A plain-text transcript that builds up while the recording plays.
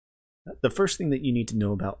the first thing that you need to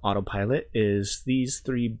know about autopilot is these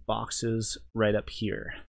three boxes right up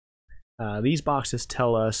here. These boxes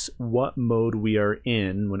tell us what mode we are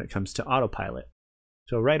in when it comes to autopilot.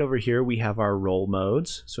 So right over here we have our roll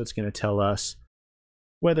modes, so it's going to tell us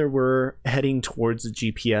whether we're heading towards the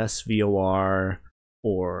GPS, VOR,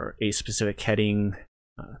 or a specific heading,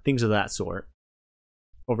 things of that sort.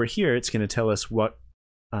 Over here it's going to tell us what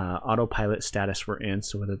autopilot status we're in,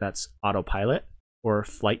 so whether that's autopilot or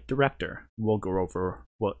flight director. We'll go over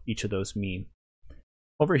what each of those mean.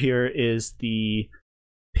 Over here is the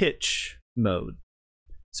pitch mode.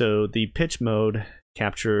 So the pitch mode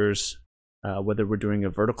captures whether we're doing a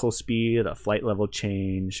vertical speed, a flight level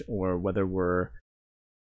change, or whether we're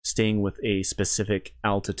staying with a specific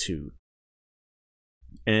altitude.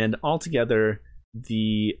 And altogether,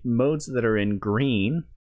 the modes that are in green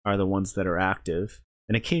are the ones that are active,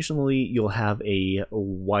 and occasionally you'll have a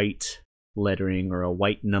white lettering or a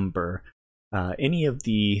white number. Any of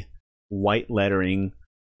the white lettering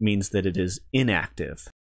means that it is inactive.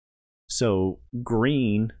 So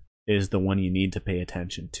green is the one you need to pay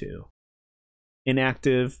attention to.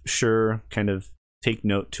 Inactive, sure, kind of take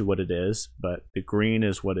note to what it is, but the green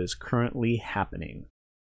is what is currently happening.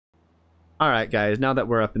 Alright guys, now that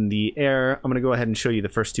we're up in the air, I'm going to go ahead and show you the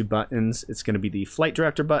first two buttons. It's going to be the flight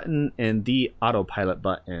director button and the autopilot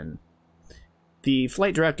button. The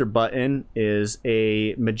flight director button is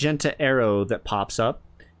a magenta arrow that pops up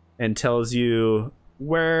and tells you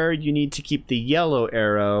where you need to keep the yellow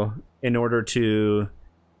arrow in order to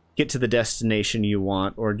get to the destination you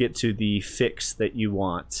want or get to the fix that you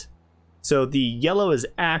want. So the yellow is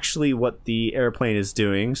actually what the airplane is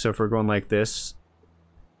doing. So if we're going like this,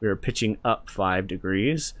 we're pitching up 5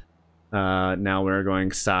 degrees. Now we're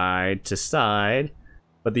going side to side.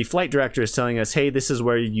 But the flight director is telling us, hey, this is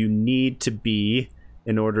where you need to be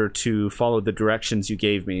in order to follow the directions you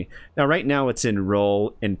gave me. Now right now it's in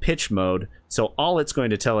roll and pitch mode. So all it's going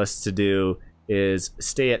to tell us to do is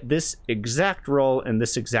stay at this exact roll and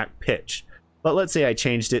this exact pitch. But let's say I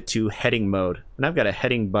changed it to heading mode, and I've got a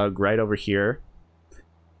heading bug right over here.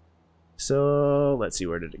 So let's see,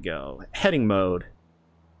 where did it go? Heading mode.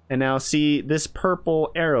 And now see, this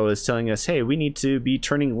purple arrow is telling us, hey, we need to be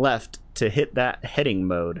turning left to hit that heading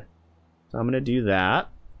mode. So I'm going to do that.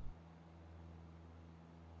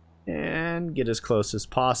 And get as close as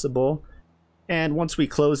possible. And once we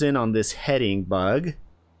close in on this heading bug,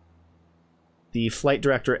 the flight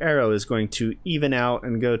director arrow is going to even out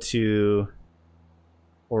and go to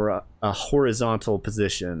a horizontal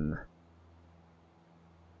position.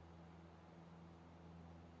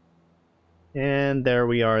 And there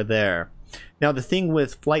we are there. Now the thing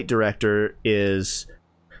with flight director is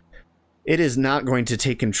it is not going to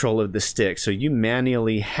take control of the stick, so you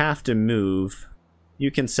manually have to move. You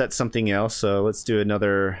can set something else, so let's do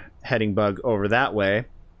another heading bug over that way.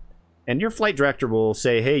 And your flight director will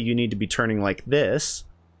say, hey, you need to be turning like this,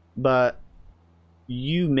 but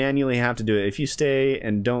you manually have to do it. If you stay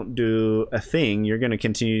and don't do a thing, you're going to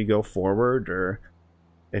continue to go forward, or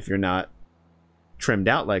if you're not trimmed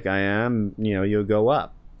out like I am, you know, you'll go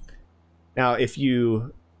up. Now, if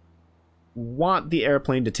you want the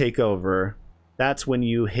airplane to take over, that's when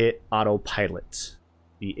you hit autopilot,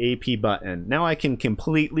 the AP button. Now I can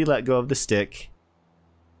completely let go of the stick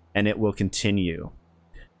and it will continue.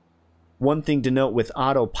 One thing to note with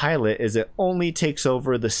autopilot is it only takes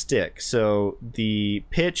over the stick, so the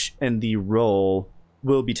pitch and the roll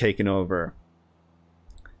will be taken over.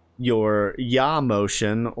 Your yaw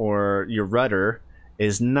motion or your rudder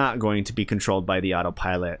is not going to be controlled by the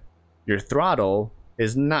autopilot. Your throttle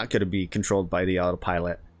is not going to be controlled by the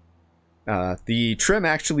autopilot. The trim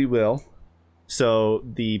actually will, so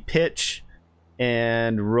the pitch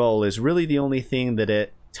and roll is really the only thing that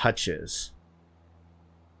it touches.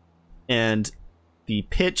 And the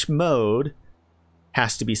pitch mode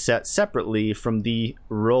has to be set separately from the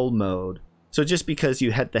roll mode. So just because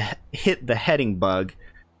you hit the heading bug,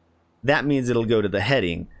 that means it'll go to the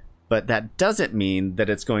heading, but that doesn't mean that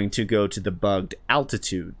it's going to go to the bugged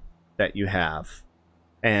altitude that you have.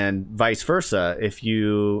 And vice versa, if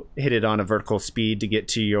you hit it on a vertical speed to get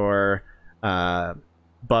to your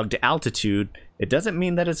bugged altitude, it doesn't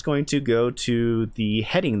mean that it's going to go to the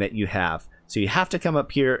heading that you have. So you have to come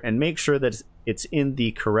up here and make sure that it's in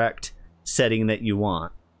the correct setting that you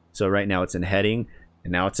want. So right now it's in heading,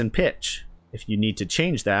 and now it's in pitch. If you need to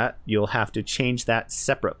change that, you'll have to change that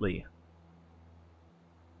separately.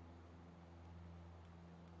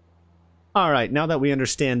 Alright, now that we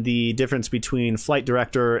understand the difference between flight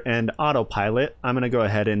director and autopilot, I'm going to go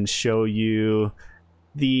ahead and show you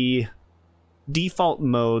the default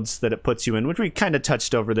modes that it puts you in, which we kind of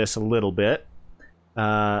touched over this a little bit.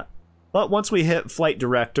 But once we hit flight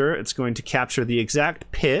director, it's going to capture the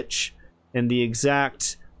exact pitch and the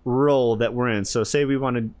exact roll that we're in. So say we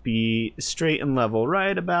want to be straight and level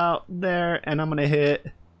right about there, and I'm going to hit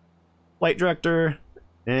flight director,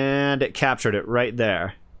 and it captured it right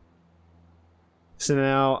there. So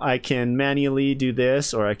now I can manually do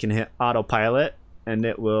this, or I can hit autopilot, and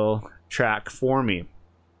it will track for me.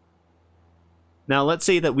 Now let's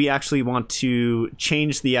say that we actually want to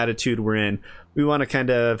change the attitude we're in. We want to kind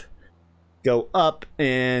of go up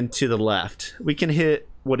and to the left. We can hit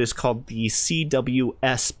what is called the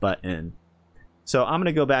CWS button. So I'm going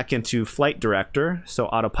to go back into flight director so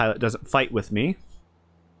autopilot doesn't fight with me.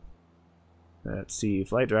 Let's see,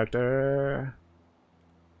 flight director.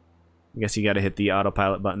 I guess you got to hit the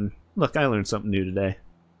autopilot button. Look, I learned something new today.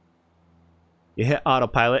 You hit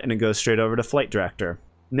autopilot and it goes straight over to flight director.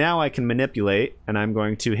 Now I can manipulate, and I'm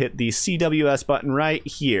going to hit the CWS button right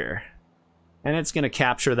here. And it's going to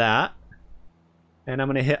capture that. And I'm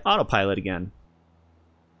going to hit autopilot again.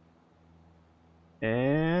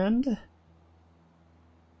 And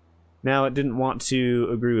now it didn't want to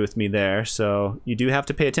agree with me there, so you do have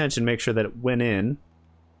to pay attention, make sure that it went in.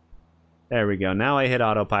 There we go. Now I hit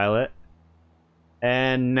autopilot.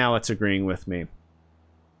 And now it's agreeing with me.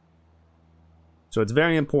 So it's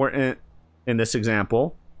very important in this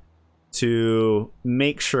example to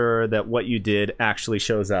make sure that what you did actually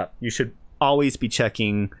shows up. You should always be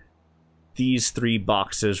checking these three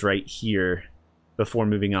boxes right here before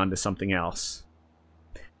moving on to something else.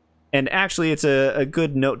 And actually, it's a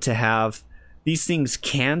good note to have. These things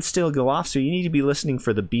can still go off, so you need to be listening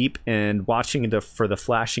for the beep and watching for the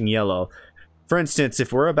flashing yellow. For instance,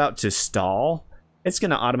 if we're about to stall, it's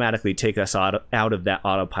going to automatically take us out of that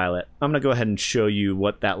autopilot. I'm going to go ahead and show you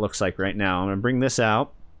what that looks like right now. I'm going to bring this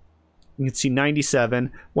out. You can see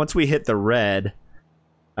 97. Once we hit the red,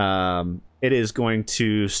 it is going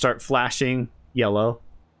to start flashing yellow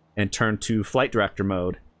and turn to flight director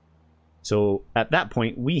mode. So at that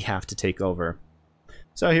point, we have to take over.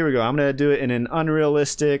 So here we go. I'm going to do it in an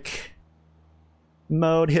unrealistic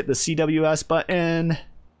mode. Hit the CWS button.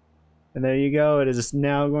 And there you go. It is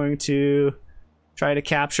now going to try to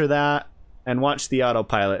capture that. And watch the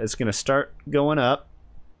autopilot. It's going to start going up.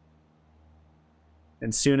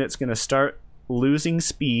 And soon it's going to start losing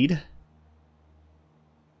speed.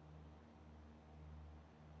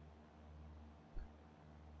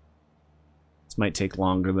 This might take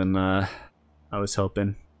longer than I was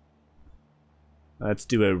hoping. Let's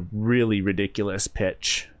do a really ridiculous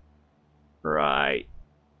pitch. Right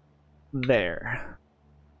there.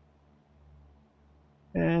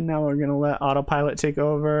 And now we're going to let autopilot take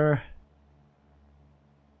over.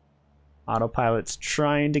 Autopilot's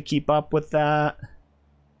trying to keep up with that.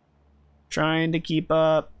 Trying to keep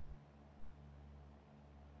up.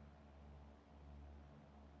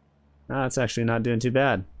 It's actually not doing too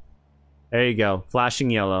bad. There you go. Flashing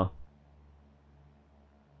yellow.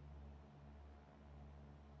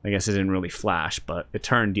 I guess it didn't really flash, but it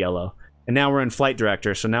turned yellow. And now we're in flight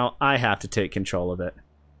director, so now I have to take control of it.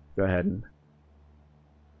 Go ahead and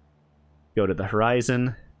go to the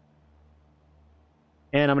horizon.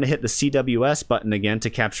 And I'm going to hit the CWS button again to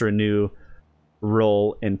capture a new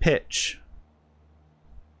roll and pitch.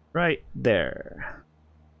 Right there.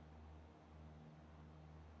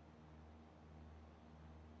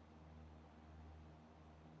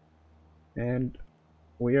 And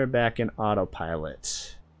we are back in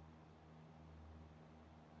autopilot.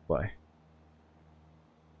 Boy.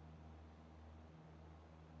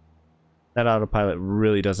 That autopilot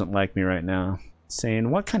really doesn't like me right now. Saying,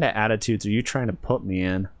 what kind of attitudes are you trying to put me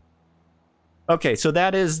in? Okay, so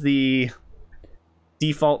that is the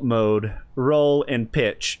default mode, roll and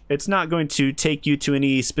pitch. It's not going to take you to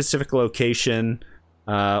any specific location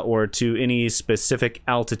or to any specific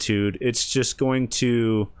altitude. It's just going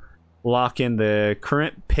to lock in the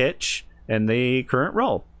current pitch and the current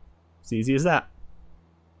roll. It's easy as that.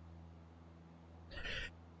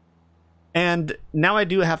 And now I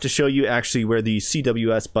do have to show you actually where the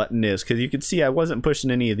CWS button is, because you can see I wasn't pushing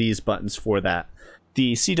any of these buttons for that.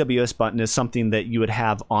 The CWS button is something that you would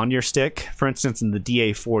have on your stick. For instance, in the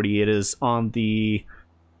DA40, it is on the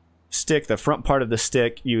stick, the front part of the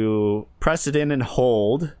stick. You press it in and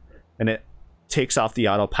hold, and it takes off the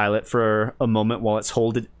autopilot for a moment while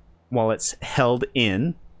it's held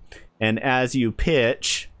in. And as you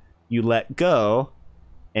pitch, you let go,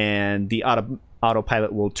 and the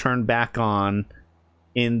autopilot will turn back on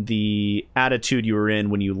in the attitude you were in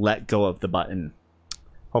when you let go of the button.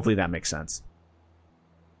 Hopefully that makes sense.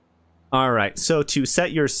 Alright, so to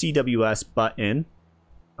set your CWS button,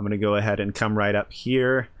 I'm going to go ahead and come right up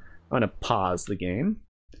here. I'm going to pause the game.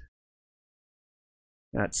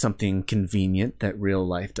 That's something convenient that real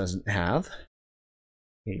life doesn't have.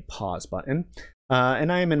 A pause button.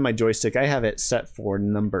 And I am in my joystick. I have it set for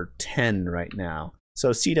number 10 right now.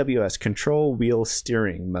 So CWS, control wheel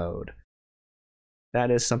steering mode.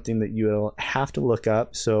 That is something that you'll have to look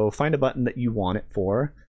up. So find a button that you want it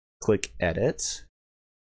for. Click edit.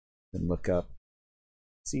 And look up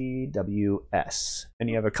CWS. And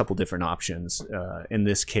you have a couple different options. In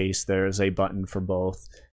this case, there's a button for both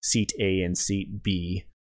seat A and seat B.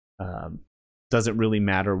 Doesn't really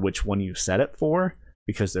matter which one you set it for,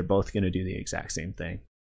 because they're both going to do the exact same thing.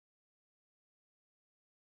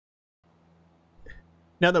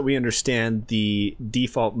 Now that we understand the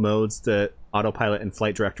default modes that Autopilot and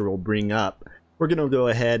Flight Director will bring up, we're going to go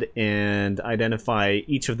ahead and identify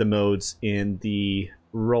each of the modes in the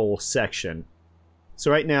roll section.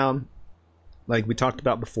 So right now, like we talked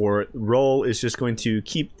about before, roll is just going to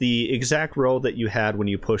keep the exact roll that you had when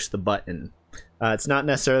you push the button. It's not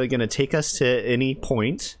necessarily going to take us to any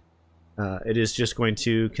point. It is just going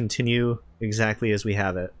to continue exactly as we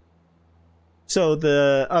have it. So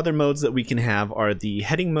the other modes that we can have are the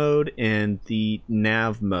heading mode and the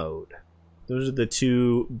nav mode. Those are the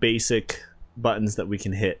two basic buttons that we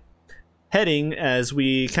can hit. Heading, as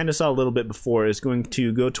we kind of saw a little bit before, is going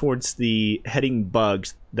to go towards the heading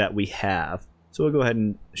bugs that we have. So we'll go ahead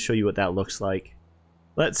and show you what that looks like.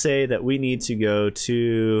 Let's say that we need to go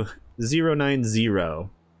to 090.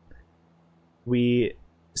 We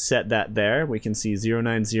set that there. We can see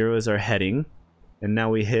 090 is our heading. And now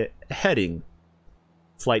we hit heading.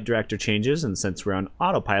 Flight Director changes, and since we're on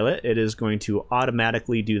autopilot, it is going to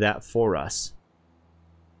automatically do that for us.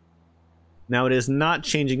 Now it is not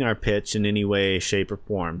changing our pitch in any way, shape, or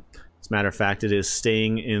form. As a matter of fact, it is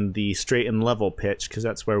staying in the straight and level pitch, because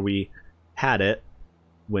that's where we had it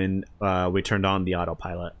when we turned on the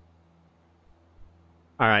autopilot.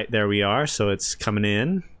 Alright, there we are. So it's coming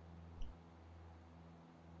in.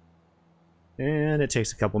 And it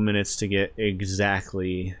takes a couple minutes to get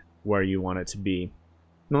exactly where you want it to be.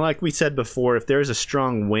 Now, like we said before, if there's a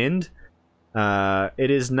strong wind, it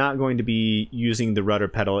is not going to be using the rudder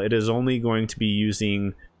pedal. It is only going to be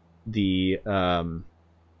using the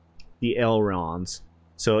ailerons.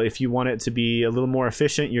 So if you want it to be a little more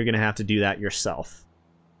efficient, you're going to have to do that yourself.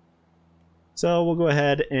 So we'll go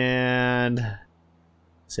ahead and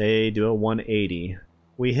say do a 180.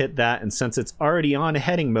 We hit that, and since it's already on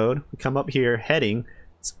heading mode, we come up here, heading,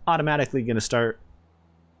 it's automatically going to start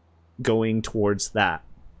going towards that.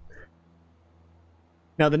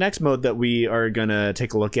 Now the next mode that we are going to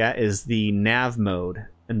take a look at is the nav mode.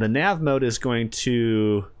 And the nav mode is going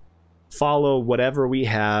to follow whatever we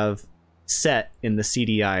have set in the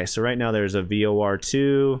CDI. So right now there's a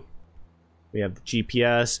VOR2, we have the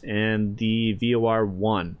GPS, and the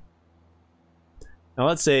VOR1. Now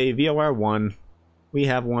let's say VOR1, we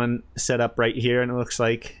have one set up right here, and it looks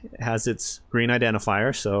like it has its green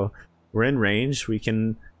identifier, so we're in range. We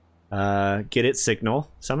can get its signal.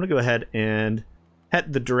 So I'm going to go ahead and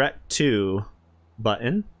hit the direct to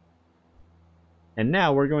button, and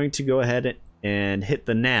now we're going to go ahead and hit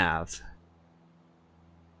the nav.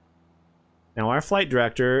 Now our flight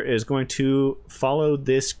director is going to follow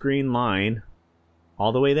this green line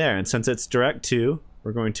all the way there, and since it's direct to,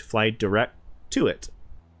 we're going to fly direct to it.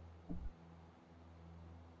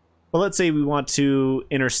 But let's say we want to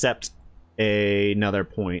intercept another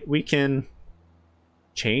point. We can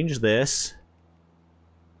change this,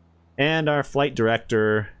 and our flight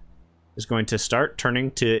director is going to start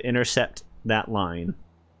turning to intercept that line.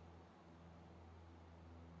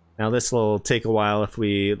 Now this will take a while if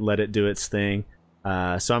we let it do its thing. So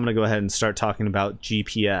I'm going to go ahead and start talking about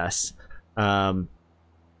GPS.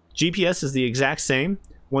 GPS is the exact same.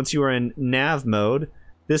 Once you are in nav mode,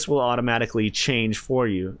 this will automatically change for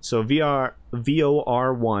you. So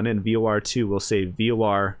VOR1 and VOR2 will say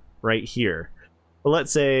VOR right here. But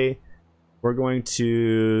let's say we're going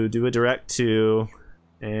to do a direct to,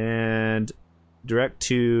 and direct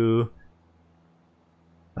to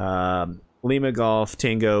Lima Golf,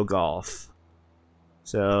 Tango Golf.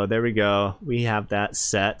 So there we go. We have that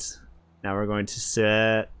set. Now we're going to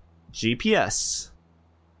set GPS.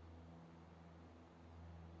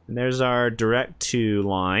 And there's our direct to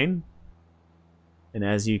line. And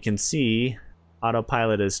as you can see,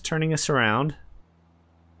 autopilot is turning us around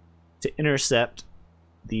to intercept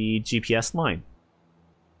the GPS line.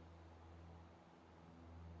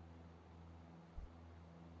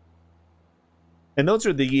 And those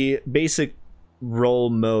are the basic roll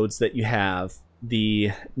modes that you have.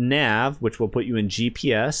 The nav, which will put you in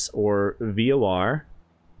GPS or VOR.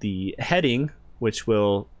 The heading, which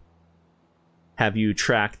will have you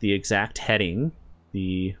track the exact heading.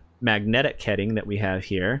 The magnetic heading that we have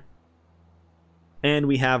here. And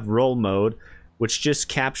we have roll mode, which just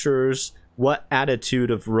captures what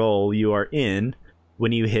attitude of roll you are in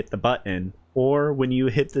when you hit the button or when you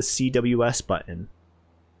hit the CWS button.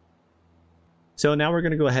 So now we're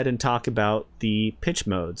going to go ahead and talk about the pitch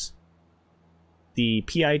modes. The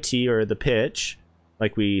PIT, or the pitch,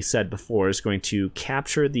 like we said before, is going to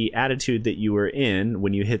capture the attitude that you were in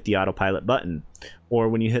when you hit the autopilot button, or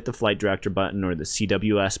when you hit the flight director button or the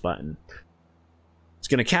CWS button. It's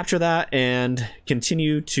going to capture that and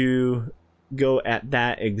continue to go at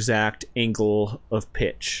that exact angle of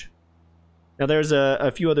pitch. Now there's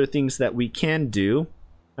a few other things that we can do.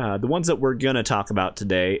 The ones that we're going to talk about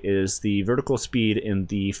today is the vertical speed and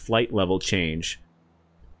the flight level change.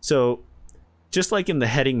 So just like in the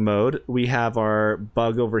heading mode, we have our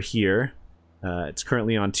bug over here. It's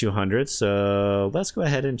currently on 200, so let's go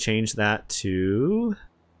ahead and change that to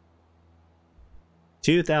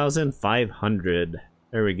 2,500.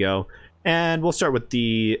 There we go. And we'll start with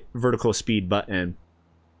the vertical speed button.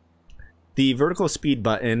 The vertical speed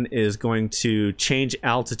button is going to change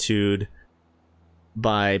altitude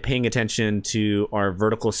by paying attention to our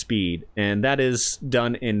vertical speed, and that is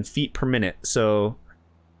done in feet per minute. So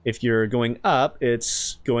if you're going up,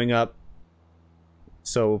 it's going up.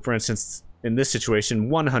 So for instance, in this situation,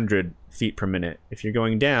 100 feet per minute. If you're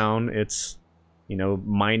going down, it's, you know,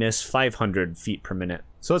 minus 500 feet per minute.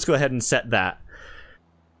 So let's go ahead and set that.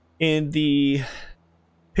 In the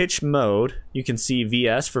pitch mode, you can see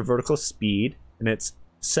VS for vertical speed, and it's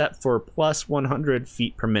set for plus 100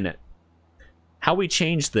 feet per minute. How we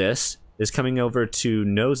change this is coming over to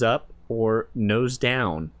nose up or nose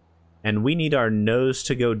down. And we need our nose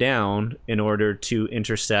to go down in order to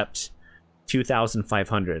intercept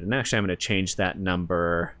 2,500. And actually, I'm going to change that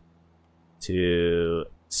number to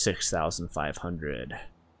 6,500.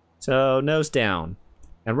 So nose down.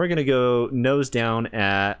 And we're going to go nose down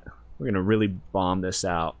at, we're going to really bomb this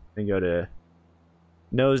out and go to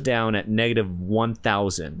nose down at negative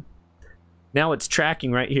 1,000. Now it's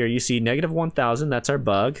tracking right here. You see negative 1,000, that's our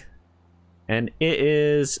bug. And it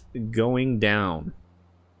is going down.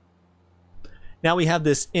 Now we have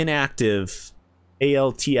this inactive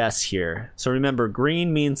ALTS here. So remember,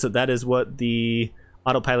 green means that that is what the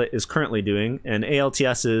autopilot is currently doing, and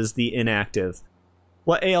ALTS is the inactive.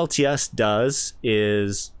 What ALTS does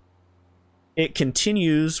is it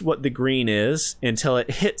continues what the green is until it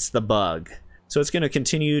hits the bug. So it's going to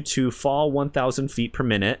continue to fall 1,000 feet per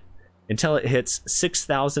minute until it hits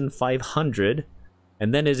 6,500,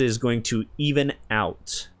 and then it is going to even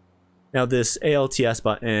out. Now this ALTS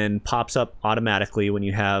button pops up automatically when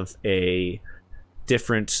you have a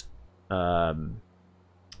different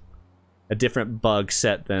bug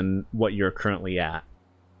set than what you're currently at.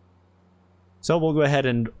 So we'll go ahead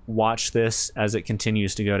and watch this as it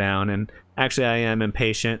continues to go down. And actually I am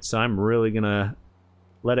impatient, so I'm really gonna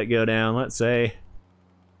let it go down, let's say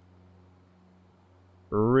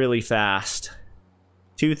really fast.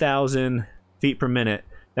 2,000 feet per minute.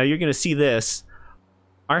 Now you're gonna see this.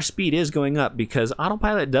 Our speed is going up because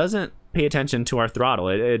autopilot doesn't pay attention to our throttle.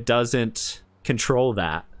 It doesn't control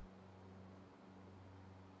that.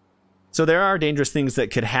 So there are dangerous things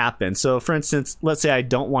that could happen. So for instance, let's say I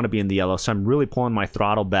don't want to be in the yellow, so I'm really pulling my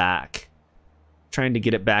throttle back, trying to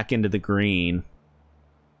get it back into the green.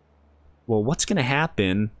 Well, what's going to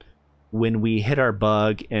happen when we hit our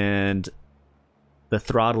bug and the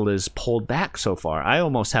throttle is pulled back so far? I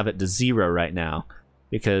almost have it to 0 right now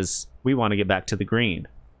because we want to get back to the green.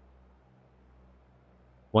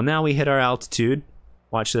 Well, now we hit our altitude.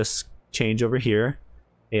 Watch this change over here.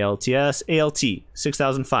 ALTS, ALT,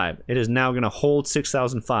 6,005. It is now going to hold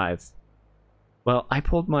 6,005. Well, I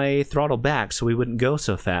pulled my throttle back so we wouldn't go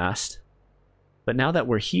so fast. But now that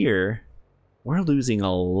we're here, we're losing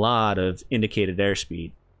a lot of indicated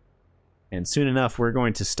airspeed. And soon enough, we're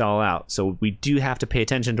going to stall out. So we do have to pay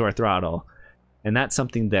attention to our throttle. And that's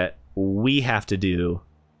something that we have to do.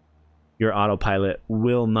 Your autopilot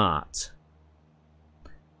will not.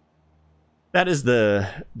 That is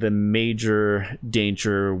the major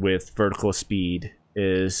danger with vertical speed,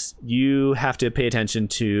 is you have to pay attention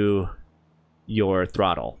to your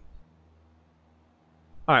throttle.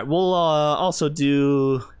 All right, we'll also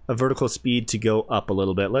do a vertical speed to go up a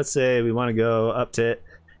little bit. Let's say we want to go up to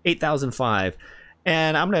 8,005,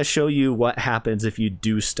 and I'm going to show you what happens if you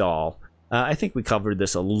do stall. I think we covered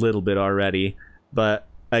this a little bit already, but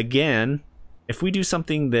again, if we do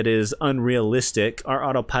something that is unrealistic, our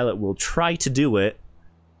autopilot will try to do it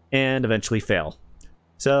and eventually fail.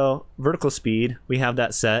 So vertical speed, we have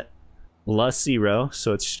that set plus 0,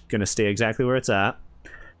 so it's going to stay exactly where it's at.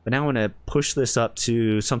 But now I'm going to push this up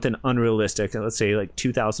to something unrealistic. Let's say like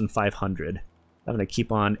 2,500. I'm going to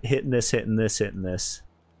keep on hitting this, hitting this, hitting this.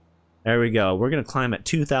 There we go. We're going to climb at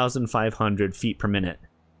 2,500 feet per minute.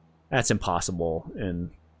 That's impossible in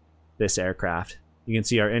this aircraft. You can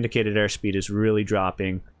see our indicated airspeed is really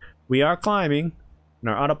dropping. We are climbing, and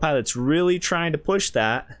our autopilot's really trying to push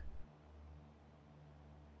that.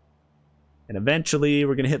 And eventually,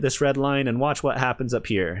 we're going to hit this red line and watch what happens up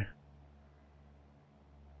here.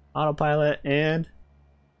 Autopilot, and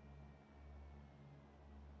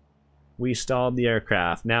we stalled the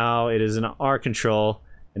aircraft. Now it is in our control,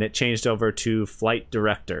 and it changed over to flight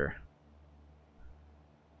director.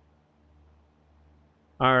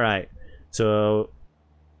 Alright, so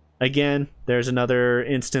again, there's another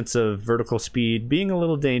instance of vertical speed being a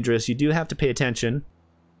little dangerous. You do have to pay attention.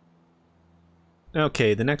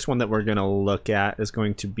 Okay, the next one that we're going to look at is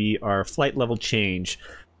going to be our flight level change.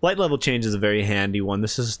 Flight level change is a very handy one.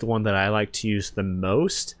 This is the one that I like to use the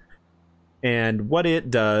most. And what it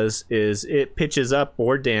does is it pitches up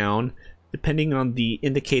or down depending on the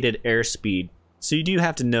indicated airspeed. So you do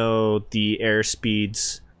have to know the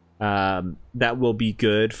airspeeds that will be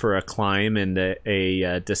good for a climb and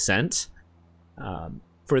a descent.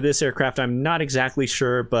 For this aircraft, I'm not exactly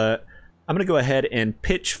sure, but I'm going to go ahead and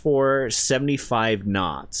pitch for 75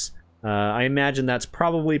 knots. I imagine that's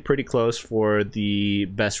probably pretty close for the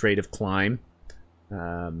best rate of climb.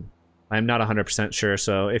 I'm not 100% sure,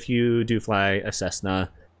 so if you do fly a Cessna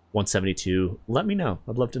 172, let me know.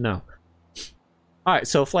 I'd love to know. Alright,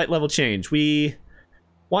 so flight level change. We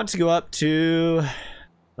want to go up to,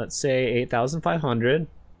 let's say, 8,500.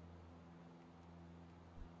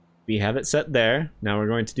 We have it set there. Now we're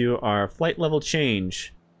going to do our flight level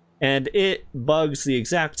change. And it bugs the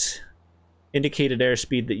exact indicated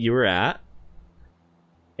airspeed that you were at,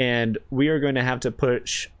 and we are going to have to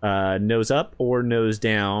push nose up or nose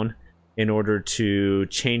down in order to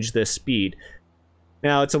change this speed.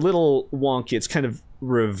 Now it's a little wonky, it's kind of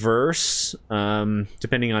reverse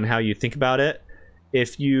depending on how you think about it.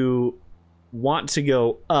 If you want to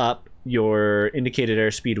go up, your indicated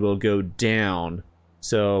airspeed will go down,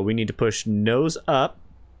 so we need to push nose up,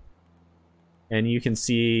 and you can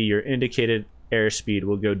see your indicated airspeed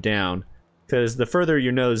will go down. Because the further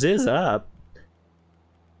your nose is up,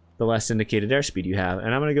 the less indicated airspeed you have.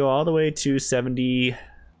 And I'm going to go all the way to 75.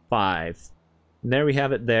 And there we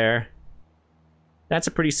have it there. That's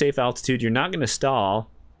a pretty safe altitude. You're not going to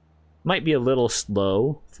stall. Might be a little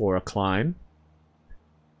slow for a climb.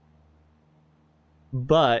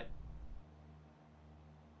 But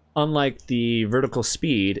unlike the vertical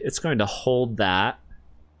speed, it's going to hold that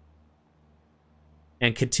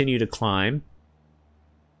and continue to climb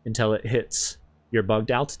until it hits your bugged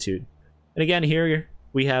altitude. And again, here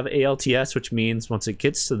we have ALTS, which means once it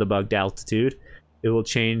gets to the bugged altitude, it will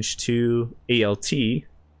change to ALT,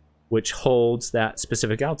 which holds that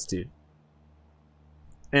specific altitude.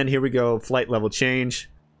 And here we go, flight level change.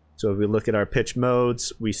 So if we look at our pitch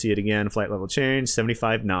modes, we see it again, flight level change,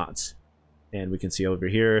 75 knots. And we can see over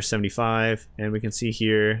here, 75, and we can see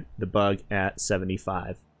here the bug at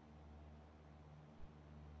 75.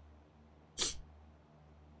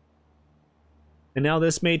 And now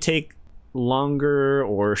this may take longer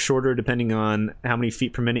or shorter depending on how many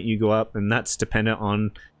feet per minute you go up, and that's dependent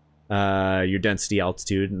on your density,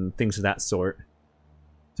 altitude, and things of that sort.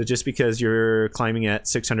 So just because you're climbing at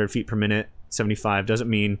 600 feet per minute, 75, doesn't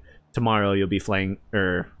mean tomorrow you'll be flying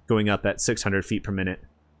or going up at 600 feet per minute.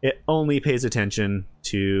 It only pays attention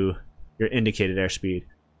to your indicated airspeed.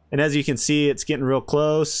 And as you can see, it's getting real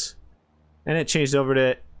close, and it changed over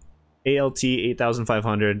to ALT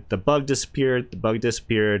 8,500. The bug disappeared. The bug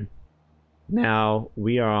disappeared. Now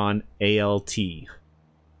we are on ALT.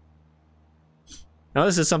 Now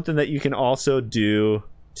this is something that you can also do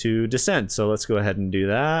to descend. So let's go ahead and do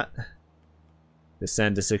that.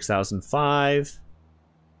 Descend to 6,005.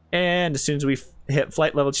 And as soon as we hit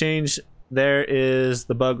flight level change, there is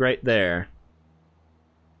the bug right there.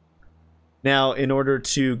 Now in order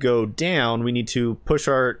to go down, we need to push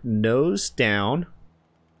our nose down,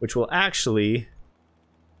 which will actually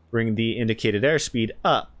bring the indicated airspeed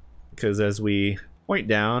up, because as we point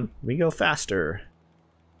down, we go faster.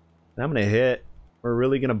 And I'm going to hit, we're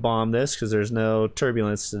really going to bomb this because there's no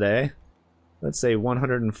turbulence today. Let's say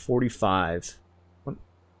 145. And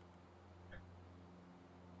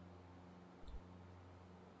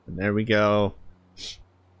there we go.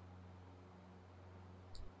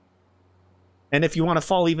 And if you want to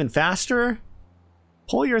fall even faster,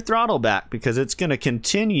 pull your throttle back, because it's going to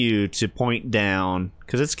continue to point down,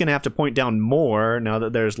 because it's going to have to point down more now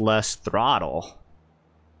that there's less throttle.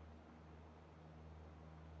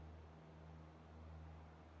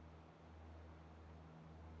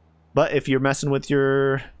 But if you're messing with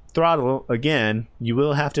your throttle, again, you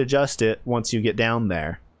will have to adjust it once you get down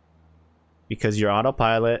there, because your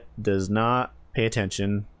autopilot does not pay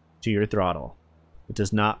attention to your throttle. It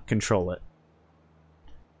does not control it.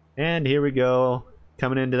 And here we go,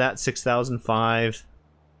 coming into that 6005.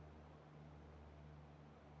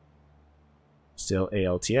 Still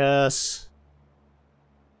ALTS.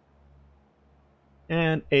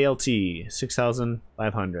 And ALT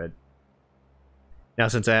 6500. Now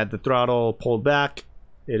since I had the throttle pulled back,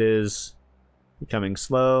 it is becoming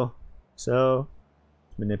slow. So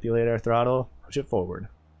manipulate our throttle, push it forward.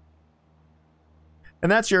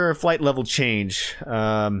 And that's your flight level change.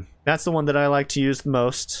 That's the one that I like to use the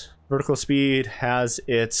most. Vertical speed has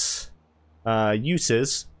its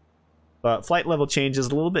uses, but flight level change is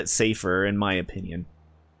a little bit safer in my opinion.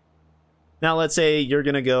 Now let's say you're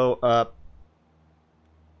gonna go up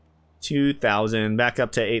 2,000 back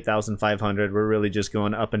up to 8,500. We're really just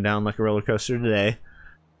going up and down like a roller coaster today.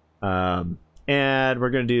 And we're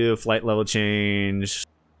gonna do flight level change,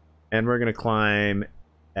 and we're gonna climb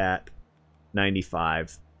at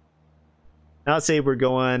 95. Now let's say we're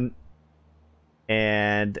going,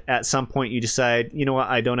 and at some point you decide, you know what,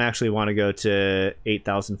 I don't actually want to go to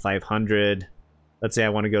 8,500. Let's say I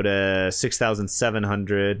want to go to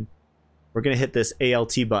 6,700. We're going to hit this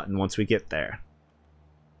ALT button once we get there.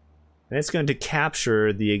 And it's going to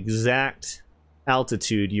capture the exact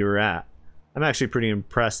altitude you're at. I'm actually pretty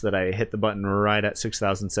impressed that I hit the button right at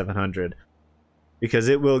 6,700, because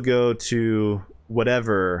it will go to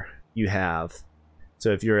whatever you have.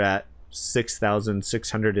 So if you're at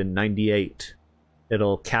 6,698,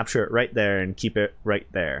 it'll capture it right there and keep it right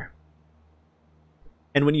there.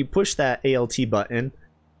 And when you push that ALT button,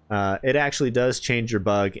 it actually does change your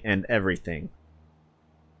bug and everything.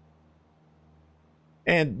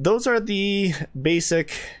 And those are the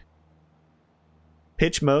basic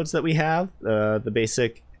pitch modes that we have, the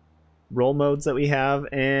basic roll modes that we have,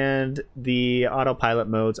 and the autopilot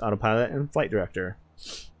modes, autopilot and flight director.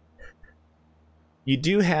 You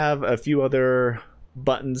do have a few other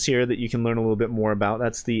buttons here that you can learn a little bit more about.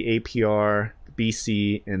 That's the APR,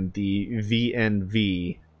 BC, and the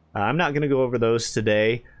VNV. I'm not going to go over those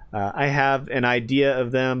today. I have an idea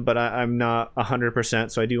of them, but I'm not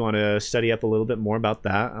 100%, so I do want to study up a little bit more about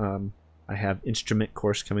that. I have instrument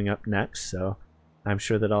course coming up next, so I'm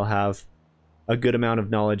sure that I'll have a good amount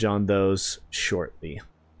of knowledge on those shortly.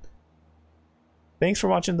 Thanks for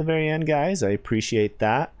watching to the very end, guys. I appreciate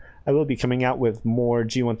that. I will be coming out with more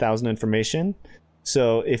G1000 information,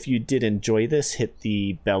 so if you did enjoy this, hit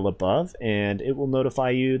the bell above and it will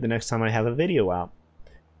notify you the next time I have a video out.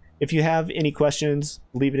 If you have any questions,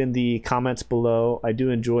 leave it in the comments below. I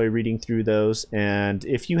do enjoy reading through those, and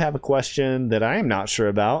if you have a question that I am not sure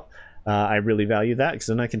about, I really value that, because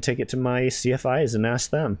then I can take it to my CFIs and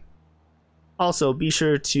ask them. Also, be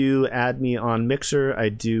sure to add me on Mixer. I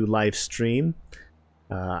do live stream.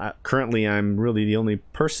 Currently, I'm really the only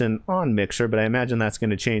person on Mixer, but I imagine that's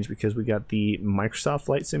going to change because we got the Microsoft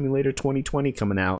Flight Simulator 2020 coming out.